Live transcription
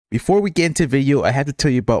Before we get into the video, I have to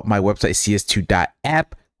tell you about my website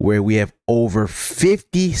CS2.app, where we have over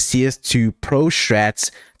 50 CS2 Pro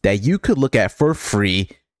Strats that you could look at for free,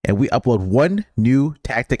 and we upload one new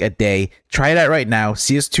tactic a day. Try it out right now,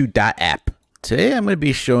 CS2.app. Today I'm going to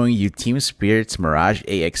be showing you Team Spirit's Mirage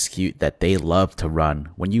AXQ that they love to run.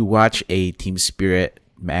 When you watch a Team Spirit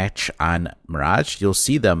match on Mirage, you'll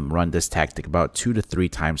see them run this tactic about 2 to 3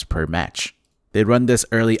 times per match. They run this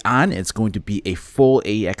early on. It's going to be a full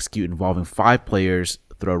AXQ involving 5 players.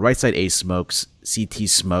 Throw right side A smokes, CT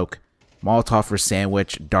smoke, Molotov for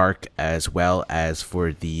sandwich, dark, as well as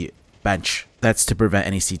for the bench. That's to prevent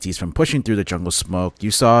any CTs from pushing through the jungle smoke. You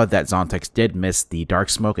saw that Zontex did miss the dark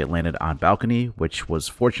smoke. It landed on balcony, which was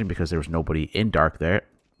fortunate because there was nobody in dark there.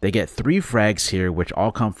 They get 3 frags here, which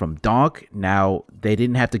all come from donk. Now, they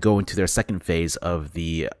didn't have to go into their second phase of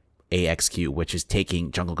the AXQ, which is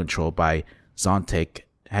taking jungle control by Zontex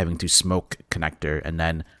having to smoke connector, and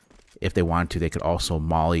then if they wanted to, they could also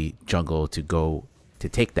molly jungle to go to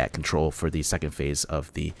take that control for the second phase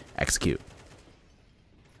of the execute.